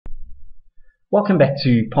Welcome back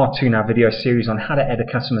to part 2 in our video series on how to add a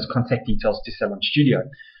customer's contact details to Salon Studio.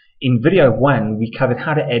 In video 1, we covered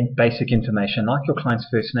how to add basic information like your client's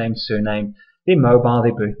first name, surname, their mobile,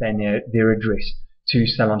 their birthday, and their address to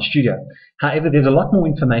Salon Studio. However, there's a lot more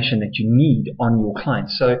information that you need on your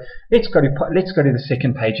client. So let's go to the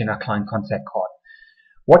second page in our client contact card.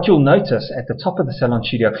 What you'll notice at the top of the Salon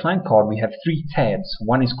Studio client card, we have 3 tabs.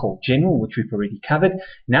 One is called General, which we've already covered.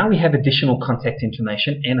 Now we have additional contact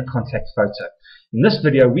information and a contact photo. In this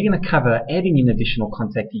video, we're going to cover adding in additional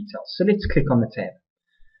contact details. So let's click on the tab.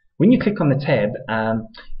 When you click on the tab,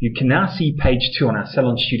 you can now see page 2 on our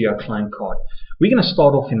Salon Studio client card. We're going to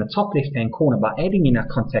start off in the top left-hand corner by adding in our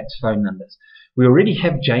contact's phone numbers. We already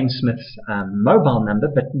have Jane Smith's mobile number,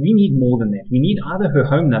 but we need more than that. We need either her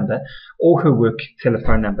home number or her work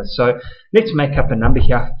telephone number. So let's make up a number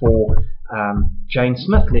here for Jane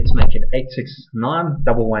Smith. Let's make it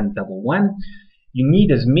 869-1111. You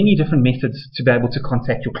need as many different methods to be able to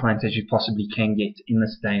contact your client as you possibly can get in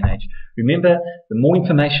this day and age. Remember, the more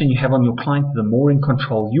information you have on your client, the more in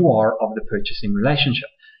control you are of the purchasing relationship.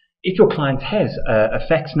 If your client has a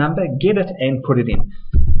fax number, get it and put it in.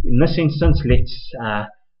 In this instance, let's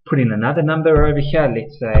put in another number over here.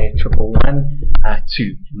 Let's say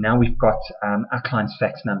 1112. Now we've got our client's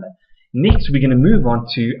fax number. Next, we're going to move on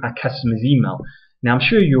to our customer's email. Now, I'm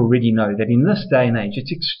sure you already know that in this day and age,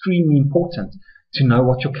 it's extremely important to know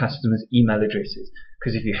what your customer's email address is.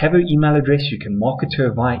 Because if you have her email address, you can market to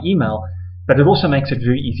her via email, but it also makes it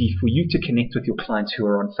very easy for you to connect with your clients who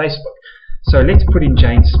are on Facebook. So let's put in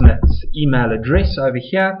Jane Smith's email address over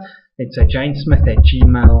here. Let's say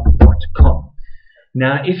janesmith@gmail.com.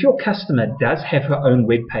 Now, if your customer does have her own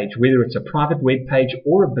web page, whether it's a private web page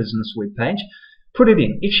or a business web page, put it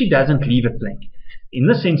in. If she doesn't, leave it blank. In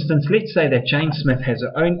this instance, let's say that Jane Smith has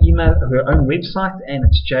her own email, her own website, and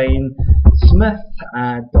it's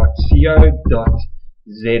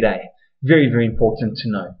janesmith.co.za. Very, very important to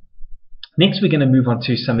know. Next, we're going to move on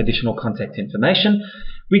to some additional contact information.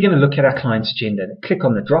 We're going to look at our client's gender. Click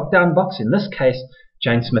on the drop-down box. In this case,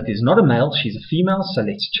 Jane Smith is not a male, she's a female, so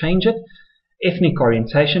let's change it. Ethnic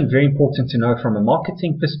orientation, very important to know from a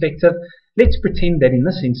marketing perspective. Let's pretend that in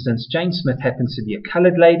this instance, Jane Smith happens to be a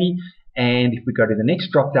colored lady. And if we go to the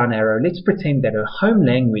next drop-down arrow, let's pretend that her home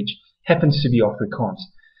language happens to be Afrikaans.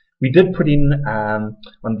 We did put in,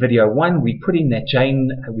 on video 1, we put in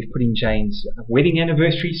Jane's wedding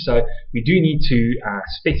anniversary, so we do need to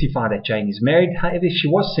specify that Jane is married. However, if she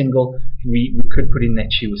was single, we could put in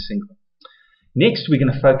that she was single. Next, we're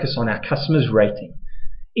going to focus on our customer's rating.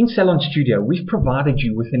 In Salon Studio, we've provided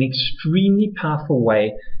you with an extremely powerful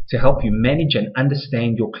way to help you manage and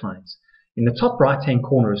understand your clients. In the top right-hand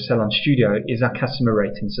corner of Salon Studio is our customer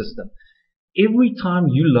rating system. Every time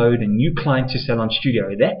you load a new client to Salon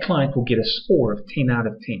Studio, that client will get a score of 10 out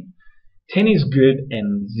of 10. 10 is good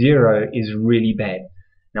and 0 is really bad.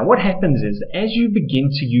 Now what happens is, as you begin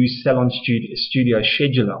to use Salon Studio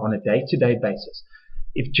Scheduler on a day-to-day basis,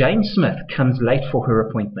 if Jane Smith comes late for her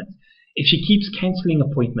appointment, if she keeps cancelling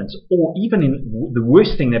appointments, or even in the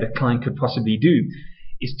worst thing that a client could possibly do,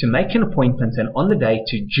 is to make an appointment and on the day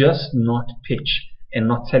to just not pitch and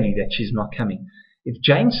not tell you that she's not coming. If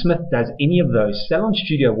Jane Smith does any of those, Salon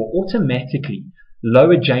Studio will automatically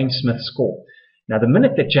lower Jane Smith's score. Now the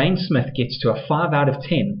minute that Jane Smith gets to a 5 out of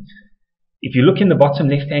 10, if you look in the bottom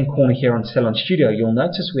left-hand corner here on Salon Studio, you'll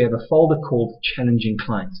notice we have a folder called Challenging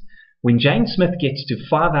Clients. When Jane Smith gets to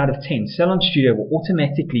 5 out of 10, Salon Studio will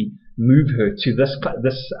automatically move her to this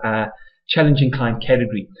Challenging Client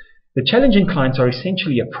category. The challenging clients are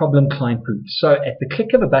essentially a problem client group. So at the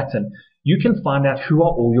click of a button, you can find out who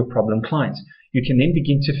are all your problem clients. You can then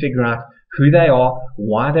begin to figure out who they are,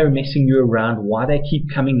 why they're messing you around, why they keep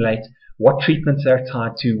coming late, what treatments they're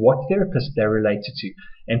tied to, what therapist they're related to.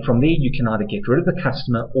 And from there, you can either get rid of the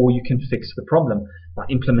customer or you can fix the problem by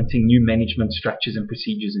implementing new management structures and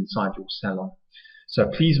procedures inside your salon. So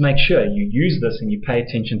please make sure you use this and you pay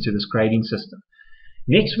attention to this grading system.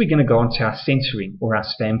 Next, we're going to go on to our censoring or our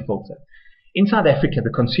spam filter. In South Africa, the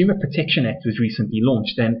Consumer Protection Act was recently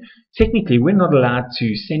launched, and technically we're not allowed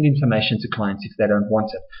to send information to clients if they don't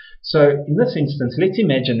want it. So in this instance, let's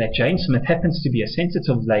imagine that Jane Smith happens to be a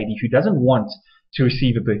sensitive lady who doesn't want to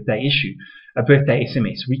receive a birthday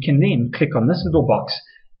SMS. We can then click on this little box,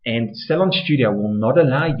 and Salon Studio will not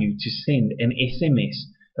allow you to send an SMS,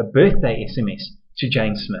 a birthday SMS, to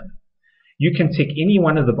Jane Smith. You can tick any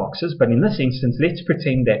one of the boxes, but in this instance, let's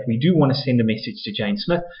pretend that we do want to send a message to Jane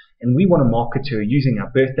Smith and we want to market to her using our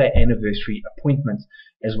birthday, anniversary, appointment,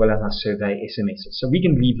 as well as our survey SMSs. So we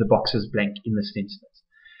can leave the boxes blank in this instance.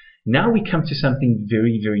 Now we come to something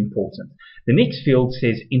very, very important. The next field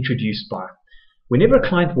says introduced by. Whenever a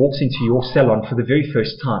client walks into your salon for the very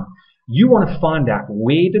first time, you want to find out,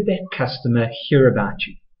 where did that customer hear about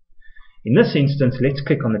you? In this instance, let's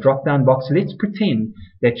click on the drop-down box. Let's pretend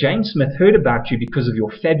that Jane Smith heard about you because of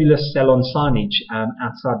your fabulous salon signage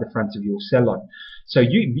outside the front of your salon. So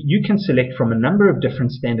you can select from a number of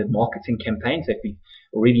different standard marketing campaigns that we've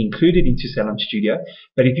already included into Salon Studio.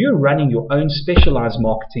 But if you're running your own specialized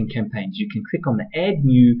marketing campaigns, you can click on the Add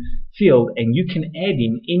New field and you can add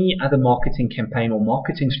in any other marketing campaign or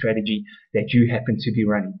marketing strategy that you happen to be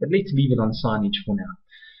running. But let's leave it on signage for now.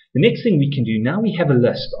 The next thing we can do, now we have a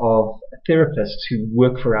list of therapists who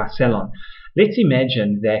work for our salon. Let's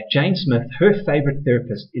imagine that Jane Smith, her favorite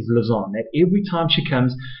therapist is Lausanne, that every time she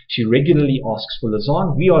comes, she regularly asks for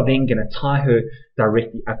Lausanne. We are then going to tie her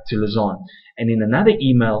directly up to Lausanne. And in another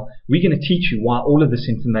email, we're going to teach you why all of this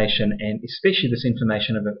information, and especially this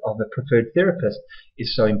information of a preferred therapist,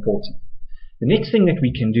 is so important. The next thing that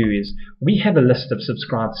we can do is we have a list of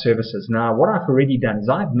subscribed services. Now, what I've already done is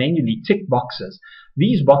I've manually ticked boxes.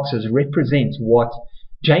 These boxes represent what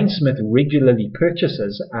Jane Smith regularly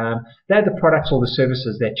purchases. They're the products or the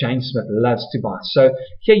services that Jane Smith loves to buy. So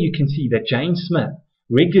here you can see that Jane Smith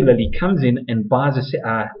regularly comes in and buys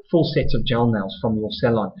a full set of gel nails from your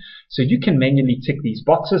salon. So you can manually tick these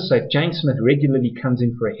boxes. So if Jane Smith regularly comes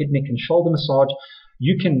in for a head, neck and shoulder massage,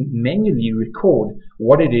 you can manually record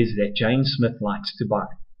what it is that Jane Smith likes to buy.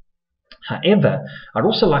 However, I'd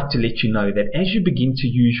also like to let you know that as you begin to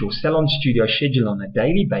use your Salon Studio schedule on a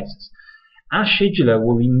daily basis, our scheduler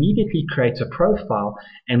will immediately create a profile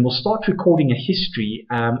and will start recording a history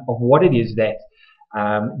of what it is that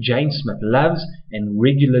Jane Smith loves and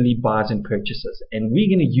regularly buys and purchases. And we're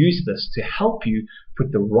going to use this to help you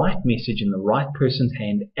put the right message in the right person's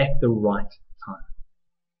hand at the right